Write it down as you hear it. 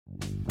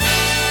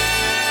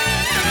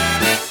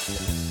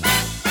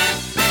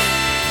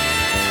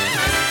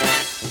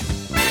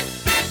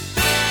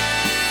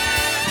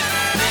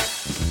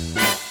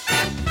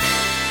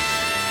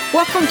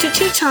Welcome to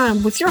Tea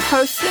Time with your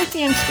hosts,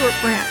 Cynthia and Stuart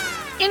Grant.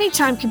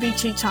 Anytime can be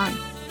tea time,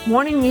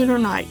 morning, noon, or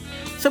night.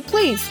 So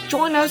please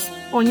join us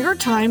on your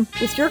time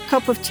with your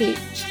cup of tea.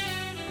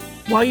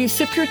 While you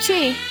sip your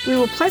tea, we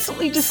will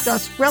pleasantly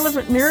discuss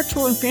relevant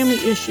marital and family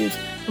issues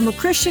from a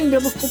Christian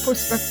biblical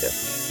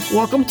perspective.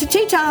 Welcome to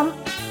Tea Time.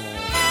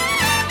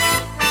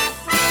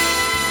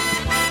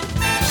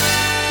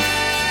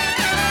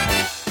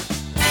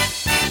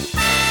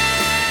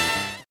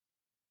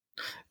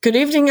 Good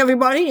evening,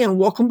 everybody, and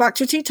welcome back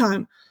to Tea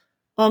Time.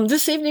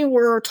 This evening,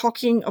 we're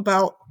talking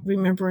about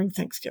remembering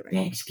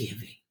Thanksgiving.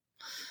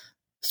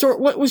 Stuart,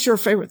 what was your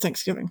favorite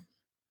Thanksgiving?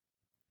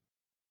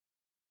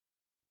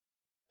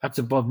 That's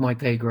above my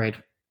pay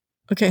grade.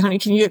 Okay, honey,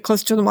 can you get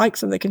close to the mic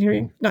so they can hear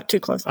you? Not too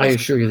close. I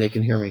assure you they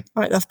can hear me.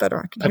 All right, that's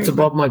better. That's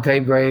above my pay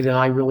grade, and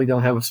I really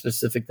don't have a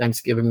specific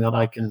Thanksgiving that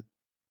I can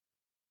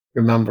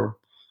remember.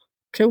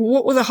 Okay,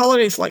 what were the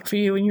holidays like for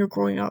you when you were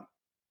growing up?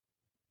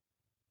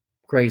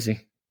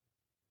 Crazy.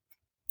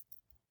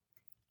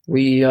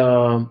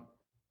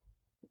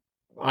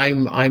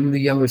 I'm the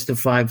youngest of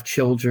 5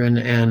 children,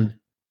 and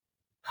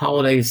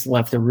holidays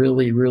left a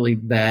really, really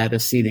bad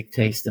acidic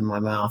taste in my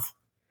mouth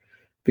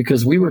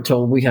because we were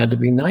told we had to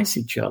be nice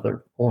to each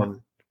other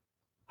on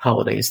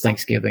holidays,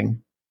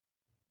 Thanksgiving,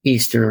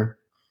 Easter,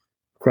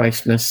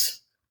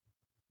 Christmas,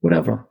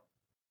 whatever.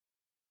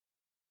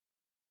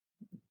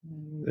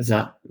 Is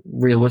that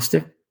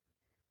realistic?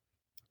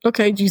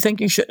 Okay, do you think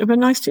you shouldn't have been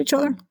nice to each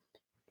other?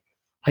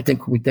 I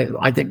think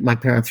my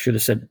parents should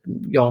have said,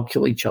 y'all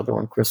kill each other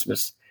on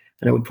Christmas.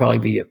 And it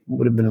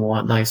would have been a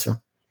lot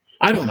nicer.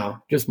 I don't know.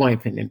 Just my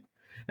opinion.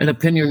 And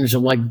opinions are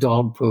like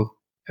dog poo.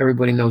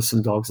 Everybody knows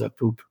some dogs that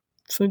poop.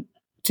 So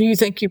do you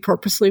think you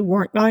purposely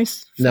weren't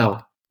nice?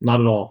 No,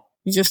 not at all.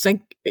 You just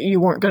think you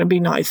weren't going to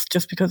be nice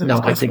just because of No,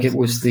 I think it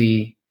was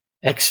the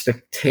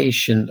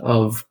expectation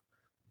of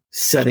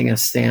setting a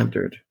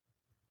standard,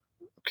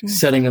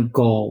 setting a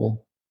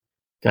goal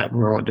that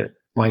ruined it.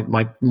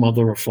 My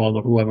mother or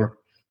father, whoever,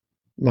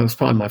 it was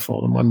probably my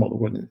father. My mother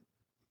wouldn't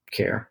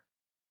care.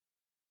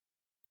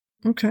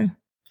 Okay.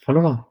 I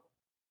don't know.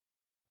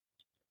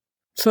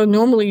 So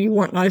normally you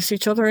weren't nice to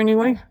each other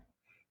anyway?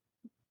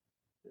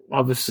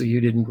 Obviously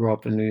you didn't grow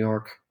up in New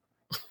York.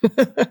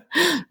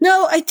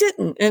 No, I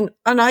didn't. And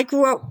I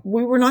grew up,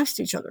 we were nice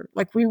to each other.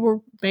 Like we were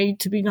made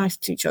to be nice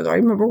to each other. I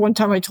remember one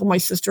time I told my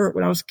sister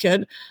when I was a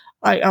kid,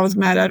 I was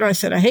mad at her. I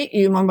said, I hate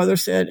you. My mother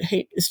said,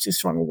 hate is too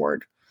strong a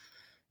word.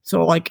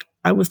 So like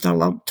I was not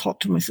allowed to talk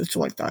to my sister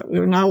like that. We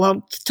were not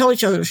allowed to tell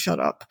each other to shut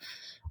up.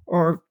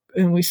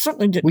 And we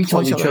certainly didn't. We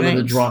told each other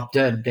to drop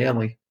dead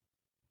daily.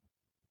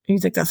 You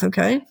think that's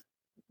okay?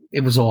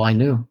 It was all I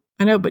knew.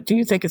 I know, but do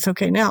you think it's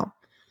okay now?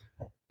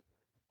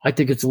 I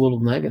think it's a little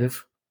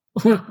negative.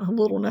 A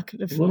little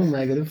negative. A little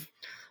negative.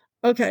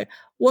 Okay.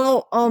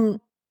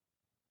 Well,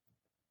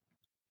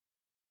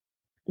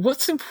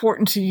 what's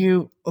important to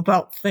you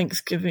about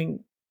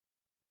Thanksgiving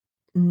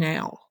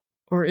now?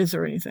 Or is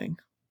there anything?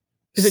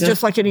 Is it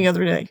just like any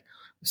other day?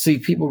 See,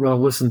 people are going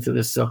to listen to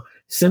this. So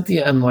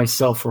Cynthia and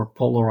myself are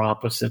polar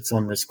opposites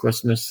on this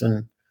Christmas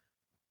and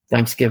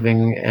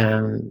Thanksgiving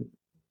and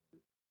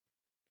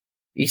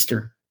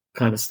Easter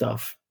kind of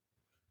stuff.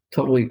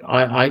 Totally.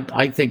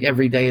 I think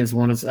every day is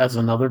one as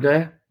another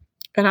day.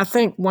 And I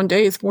think one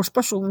day is more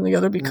special than the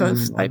other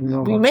because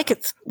we make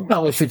it.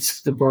 Well, if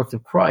it's the birth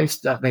of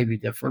Christ, that may be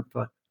different.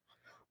 But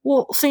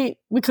well, see,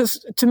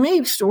 because to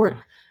me, Stuart,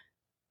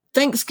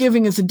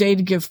 Thanksgiving is a day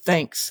to give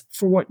thanks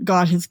for what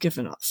God has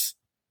given us.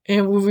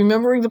 And we're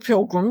remembering the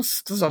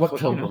Pilgrims. What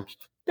Pilgrims?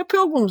 The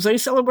Pilgrims. They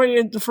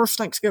celebrated the first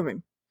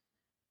Thanksgiving.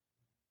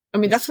 I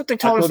mean, that's what they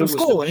taught us in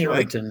school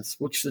anyway. Puritans.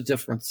 What's the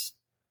difference?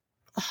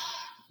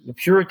 The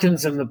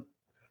Puritans and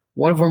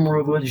one of them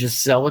were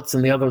religious zealots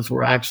and the others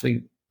were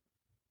actually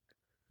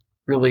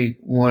really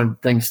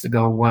wanted things to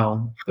go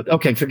well. But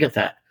okay, forget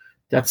that.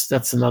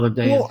 That's another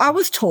day. Well, I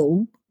was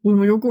told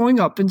when we were growing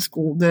up in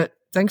school that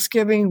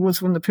Thanksgiving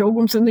was when the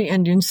Pilgrims and the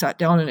Indians sat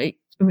down and ate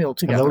a meal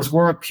together. And those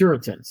weren't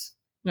Puritans.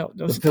 No,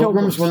 those the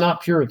Pilgrims were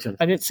not Puritans.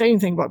 I didn't say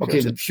anything about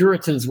Puritans. Okay, the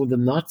Puritans were the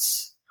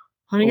nuts.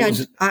 Honey,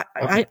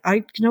 I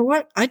you know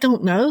what? I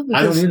don't know.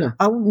 I don't either.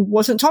 I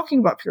wasn't talking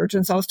about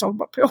Puritans. I was talking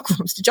about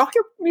Pilgrims. Did y'all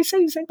hear me say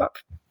anything about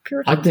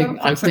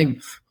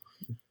Puritans?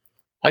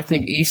 I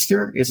think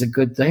Easter is a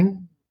good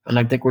thing, and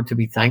I think we're to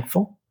be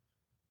thankful.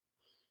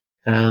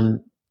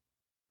 And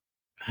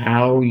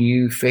how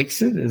you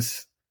face it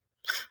is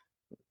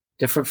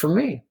different from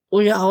me.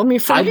 Well, yeah. I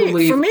mean, for me,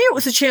 it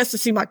was a chance to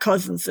see my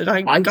cousins that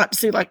I got to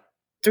see like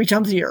 3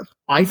 times a year.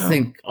 I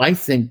think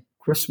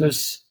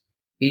Christmas,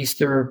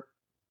 Easter,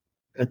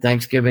 and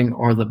Thanksgiving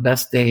are the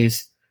best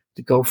days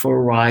to go for a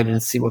ride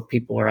and see what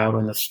people are out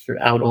on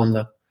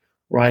the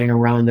riding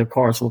around in their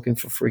cars looking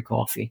for free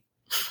coffee.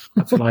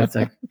 That's what I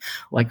think.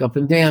 Like up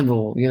in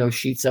Danville,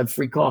 Sheets had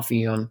free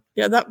coffee on.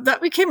 Yeah,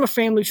 that became a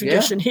family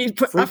tradition. Yeah,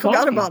 I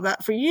forgot about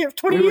that for years,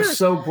 20 years. We were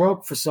so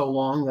broke for so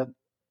long that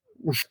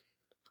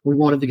we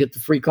wanted to get the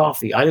free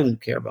coffee. I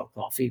didn't care about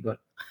coffee, but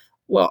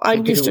well, I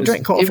used to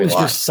drink coffee. It was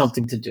just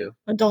something to do.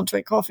 I don't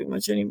drink coffee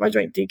much anymore. I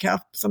drink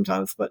decaf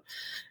sometimes, but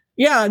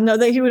Yeah, no,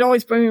 he would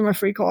always bring me my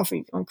free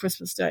coffee on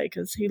Christmas Day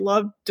because he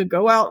loved to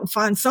go out and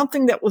find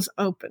something that was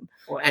open.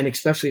 Well, and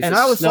especially if And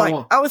it's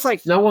I was like,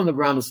 snow on the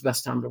ground is the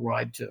best time to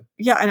ride too.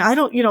 yeah, and I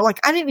don't,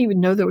 I didn't even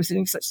know there was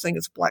any such thing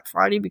as Black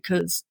Friday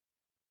because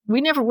we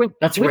never went.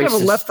 That's we racist. never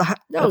left the house.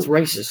 No, that's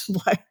racist.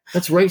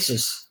 That's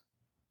racist.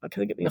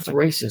 Okay, get me that's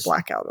racist.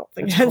 Blackout. I don't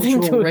think that's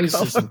anything to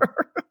racism.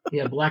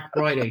 Yeah, Black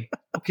Friday.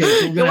 Okay,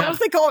 so what if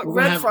they call it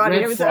Red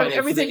Friday?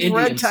 Everything's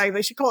red tag.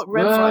 They should call it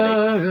Red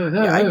Friday.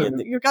 Yeah,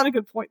 you got a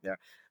good point there.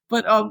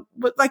 But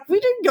like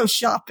we didn't go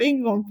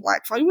shopping on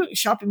Black Friday. We went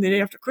shopping the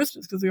day after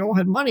Christmas because we all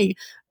had money.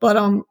 But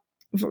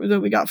that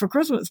we got for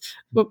Christmas.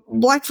 But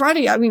Black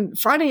Friday,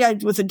 Friday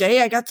was a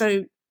day I got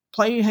to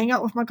hang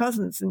out with my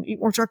cousins and eat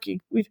more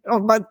turkey.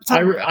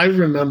 I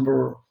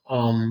remember.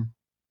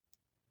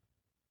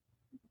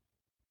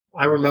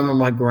 I remember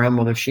my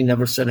grandmother. She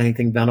never said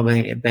anything bad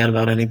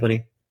about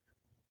anybody,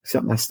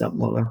 except my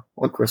stepmother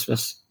on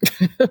Christmas.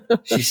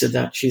 She said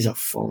that she's a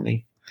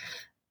phony.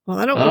 Well,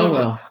 I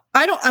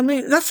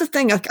don't. That's the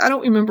thing. I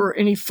don't remember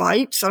any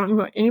fights. I don't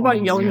remember anybody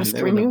yelling or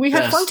screaming. We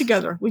had fun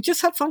together. We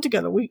just had fun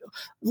together.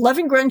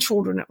 11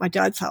 grandchildren at my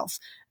dad's house.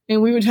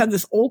 And we would have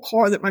this old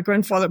car that my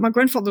grandfather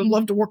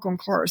loved to work on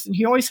cars. And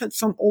he always had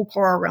some old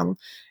car around.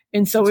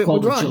 And so it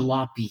would run.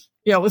 Jalopy.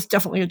 Yeah, it was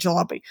definitely a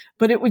jalopy.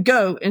 But it would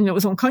go, and it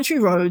was on country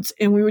roads,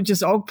 and we would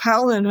just all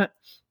pile in it.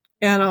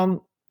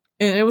 And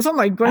it was on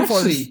my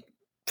grandfather's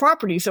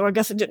property, so I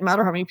guess it didn't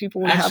matter how many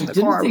people we had in the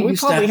car. We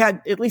probably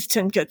had at least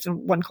 10 kids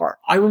in one car.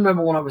 I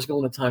remember when I was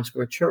going to Times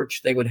Square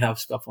Church, they would have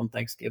stuff on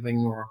Thanksgiving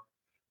or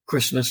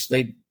Christmas.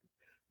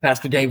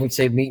 Pastor Dave would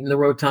say, meet in the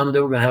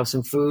rotunda. We're going to have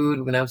some food.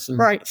 We're going to have some.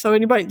 Right. So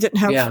anybody that didn't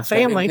have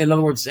family. In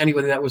other words,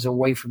 anybody that was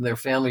away from their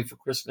family for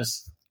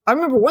Christmas. I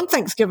remember one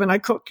Thanksgiving I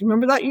cooked.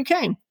 Remember that? You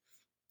came.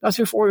 That's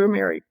before we were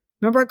married.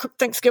 Remember I cooked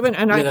Thanksgiving?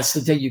 And that's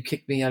the day you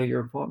kicked me out of your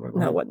apartment.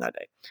 Right? No, it wasn't that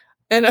day.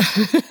 And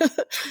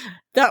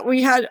that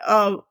we had,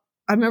 I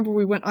remember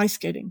we went ice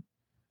skating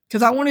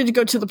because I wanted to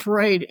go to the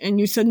parade. And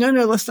you said, no,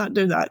 let's not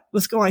do that.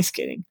 Let's go ice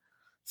skating.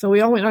 So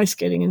we all went ice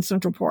skating in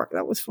Central Park.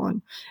 That was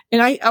fun.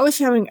 And I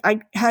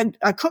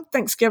cooked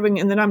Thanksgiving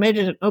and then I made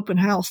it an open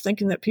house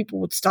thinking that people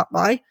would stop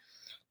by.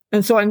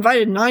 And so I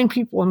invited 9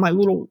 people in my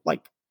little, what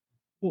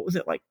was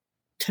it,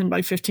 10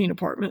 by 15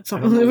 apartment,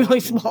 something really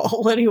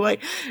small anyway.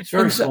 It's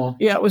very small.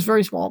 Yeah, it was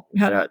very small.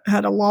 Had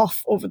a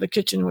loft over the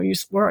kitchen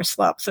where I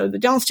slept. So the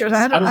downstairs,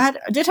 I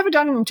did have a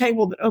dining room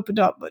table that opened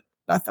up, but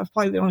that's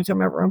probably the only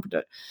time I ever opened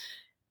it.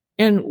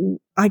 And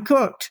I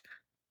cooked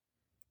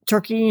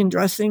turkey and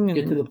dressing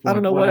and I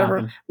don't know, whatever.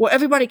 Happened? Well,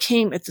 everybody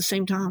came at the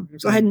same time.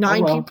 So I had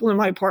 9 people in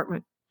my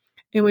apartment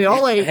and we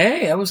all ate.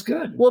 Hey, that was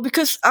good. Well,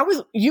 because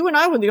you and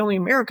I were the only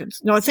Americans.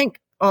 No, I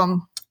think,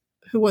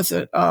 who was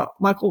it?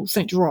 Michael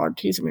St. Gerard.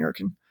 He's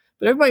American.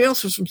 But everybody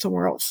else was from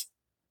somewhere else.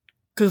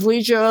 Because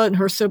Legia and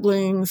her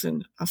siblings,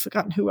 and I've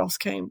forgotten who else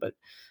came. But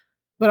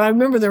I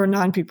remember there were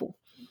 9 people.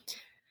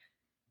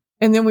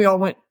 And then we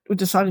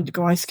decided to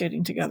go ice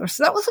skating together.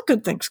 So that was a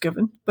good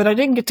Thanksgiving. But I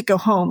didn't get to go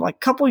home. A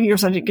couple of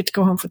years I didn't get to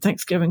go home for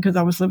Thanksgiving because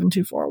I was living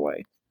too far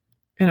away.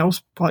 And I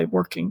was probably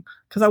working.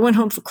 Because I went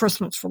home for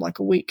Christmas for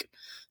a week.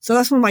 So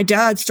that's when my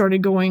dad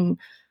started going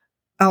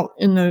out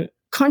in the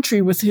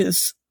country with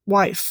his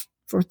wife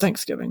for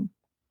Thanksgiving.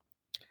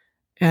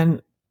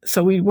 And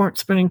so we weren't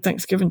spending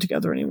Thanksgiving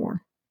together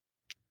anymore.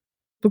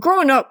 But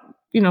growing up,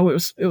 it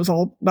was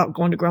all about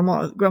going to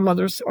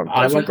grandmother's or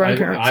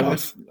grandparents'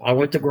 house. I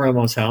went to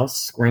grandma's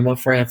house, Grandma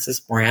Frances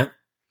Brandt,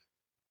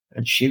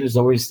 and she was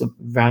always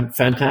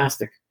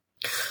fantastic.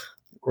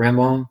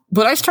 Grandma.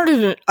 But I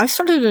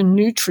started a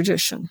new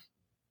tradition,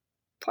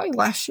 probably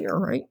last year,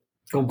 right?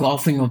 Go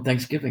golfing on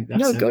Thanksgiving.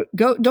 Don't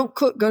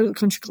cook. Go to the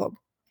country club.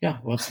 Yeah,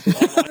 well,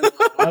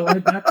 I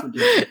like that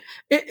tradition.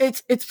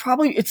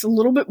 It's a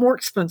little bit more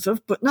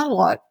expensive, but not a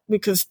lot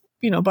because,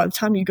 by the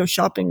time you go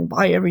shopping and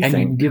buy everything.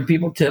 And you give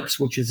people tips,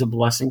 which is a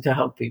blessing to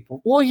help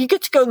people. Well, you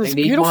get to go to this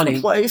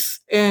beautiful place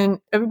and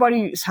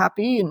everybody is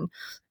happy and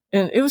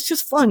it was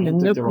just fun and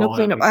no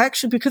cleanup.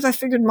 Because I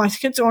figured my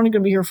kids are only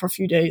going to be here for a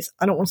few days.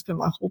 I don't want to spend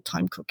my whole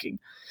time cooking.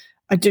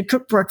 I did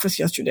cook breakfast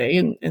yesterday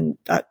and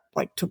that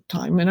took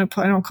time and I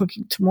plan on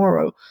cooking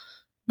tomorrow.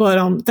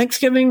 But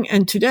Thanksgiving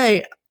and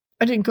today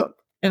I didn't cook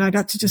and I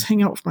got to just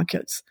hang out with my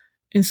kids.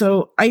 And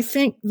so I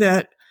think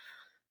that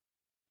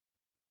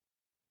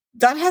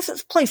has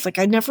its place.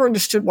 I never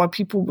understood why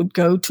people would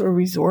go to a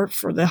resort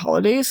for the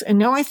holidays. And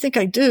now I think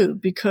I do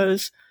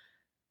because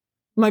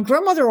my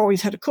grandmother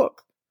always had a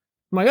cook.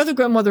 My other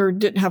grandmother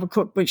didn't have a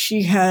cook, but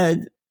she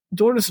had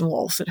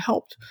daughters-in-laws that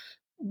helped.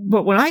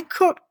 But when I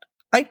cooked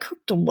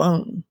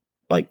alone.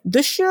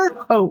 This year,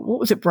 what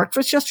was it,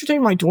 breakfast yesterday?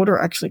 My daughter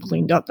actually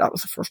cleaned up. That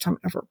was the first time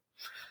ever.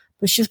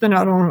 But she's been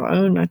out on her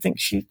own. I think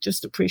she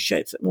just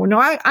appreciates it more. No,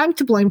 I'm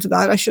to blame for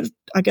that. I should have,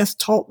 I guess,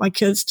 taught my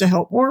kids to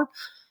help more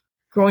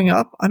growing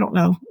up. I don't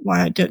know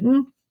why I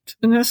didn't,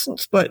 in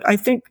essence, but I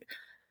think,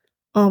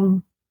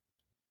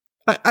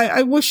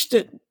 I wish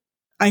that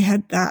I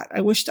had that.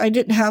 I wished I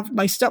didn't have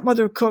my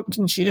stepmother cooked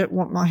and she didn't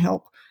want my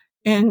help.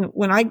 And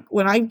when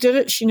I did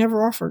it, she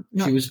never offered.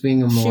 She was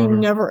being a She martyr.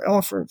 never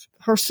offered.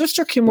 Her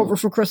sister came over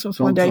for Christmas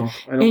one day,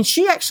 and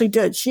she actually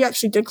did. She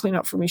actually did clean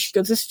up for me. She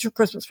goes, "This is your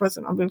Christmas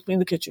present. I'm going to clean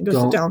the kitchen.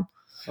 Go sit down."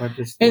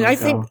 I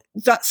think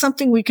that's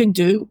something we can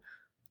do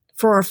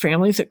for our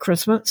families at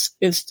Christmas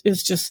is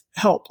just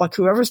help. Like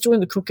whoever's doing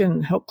the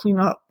cooking, help clean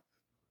up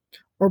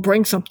or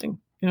bring something.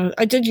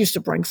 I did used to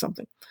bring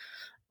something.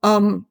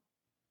 What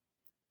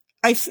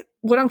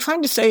I'm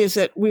trying to say is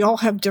that we all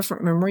have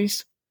different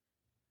memories.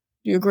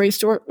 Do you agree,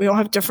 Stuart? We all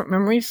have different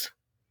memories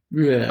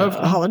of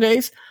the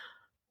holidays.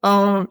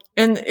 And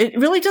it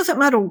really doesn't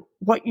matter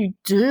what you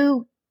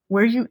do,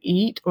 where you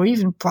eat, or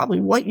even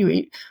probably what you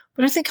eat.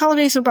 But I think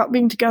holidays are about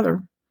being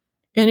together.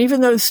 And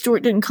even though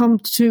Stuart didn't come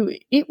to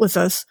eat with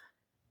us,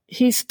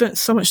 he spent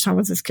so much time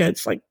with his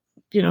kids. Like,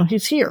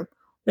 he's here.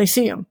 They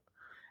see him.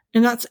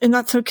 And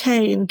that's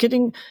okay. And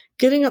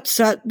getting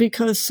upset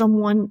because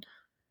someone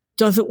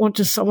doesn't want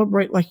to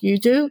celebrate like you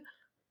do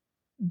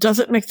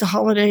doesn't make the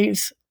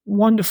holidays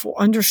wonderful.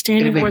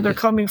 Understanding where they're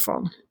coming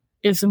from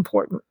is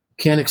important.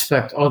 Can't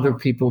expect other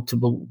people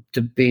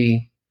to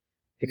be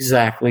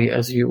exactly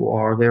as you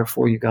are.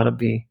 Therefore, you got to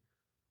be,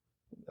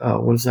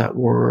 what is that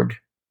word?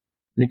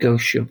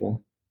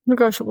 Negotiable.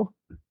 Negotiable.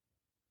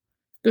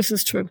 This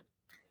is true.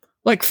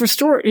 Like for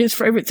Stuart, his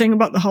favorite thing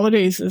about the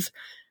holidays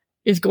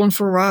is going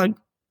for a ride.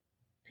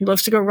 He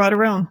loves to go ride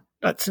around.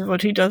 That's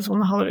what he does on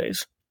the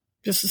holidays,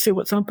 just to see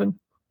what's open,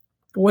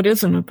 what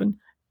isn't open,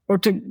 or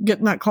to get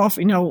in that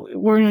coffee. Now,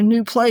 we're in a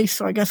new place,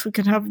 so I guess we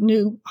can have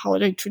new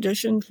holiday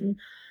traditions. And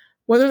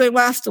whether they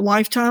last a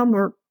lifetime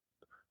or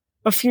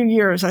a few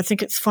years, I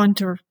think it's fun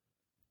to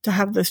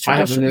have this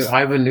tradition. I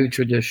have a new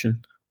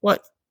tradition.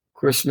 What?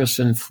 Christmas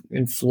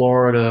in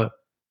Florida,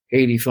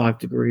 85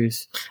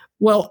 degrees.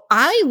 Well,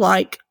 I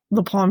like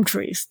the palm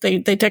trees. They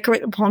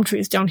decorate the palm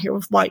trees down here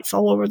with lights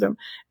all over them.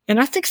 And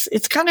I think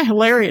it's kind of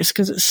hilarious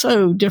because it's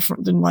so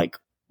different than like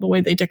the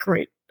way they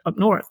decorate up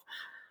north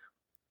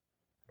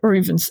or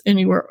even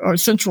anywhere or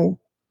central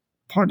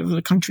part of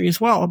the country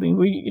as well. I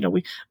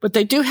mean, but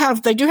they do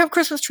have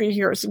Christmas tree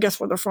here. So guess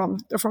where they're from?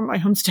 They're from my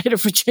home state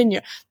of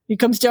Virginia. He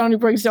comes down, he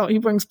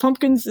brings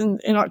pumpkins in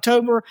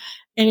October,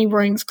 and he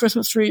brings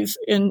Christmas trees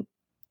in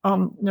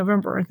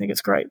November. I think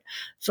it's great.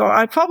 So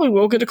I probably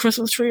will get a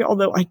Christmas tree,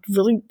 although I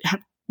really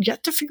have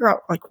yet to figure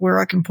out like where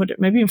I can put it.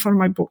 Maybe in front of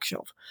my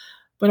bookshelf.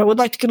 But I would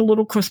like to get a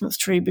little Christmas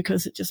tree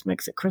because it just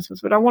makes it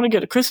Christmas. But I want to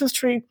get a Christmas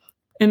tree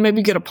and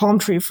maybe get a palm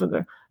tree for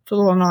the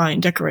lanai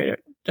and decorate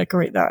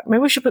that.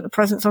 Maybe we should put the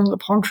presents under the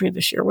palm tree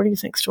this year. What do you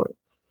think, Stuart?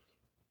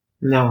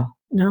 No.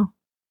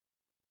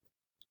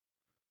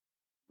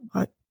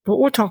 But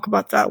we'll talk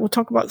about that. We'll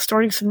talk about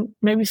starting some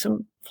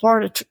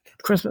Florida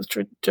Christmas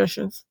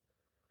traditions.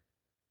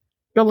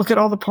 Go look at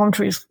all the palm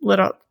trees lit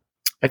up.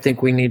 I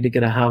think we need to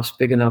get a house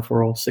big enough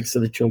where all 6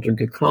 of the children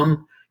could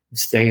come and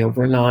stay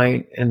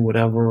overnight and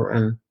whatever,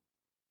 and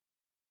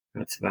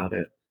that's about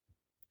it.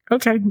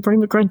 Okay, bring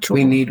the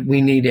grandchildren.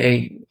 We need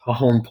a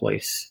home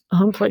place. A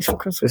home place for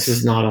Christmas. This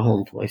is not a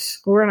home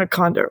place. We're in a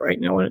condo right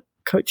now in a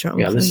coach home.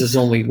 Yeah, this is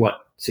only what,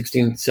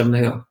 17?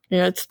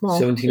 Yeah, it's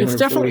small. It's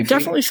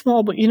definitely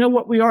small, but you know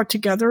what? We are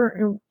together,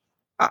 and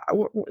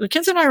the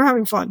kids and I are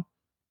having fun.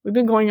 We've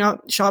been going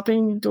out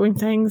shopping, doing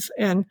things,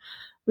 and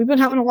we've been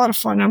having a lot of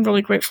fun. I'm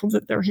really grateful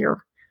that they're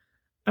here.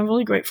 I'm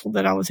really grateful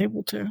that I was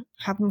able to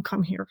have them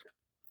come here.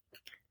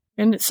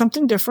 And it's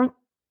something different,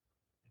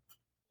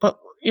 but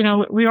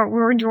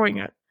we're enjoying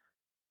it.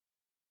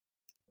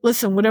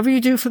 Listen, whatever you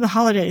do for the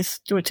holidays,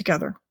 do it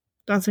together.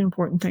 That's the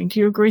important thing. Do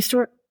you agree,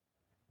 Stuart?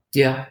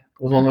 Yeah, as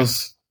long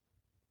as,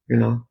 I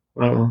don't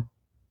know.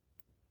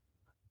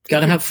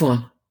 Gotta have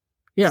fun.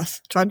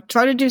 Yes.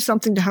 Try to do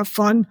something to have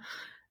fun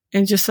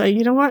and just say,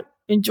 you know what?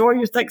 Enjoy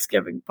your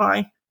Thanksgiving.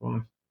 Bye.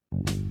 Bye.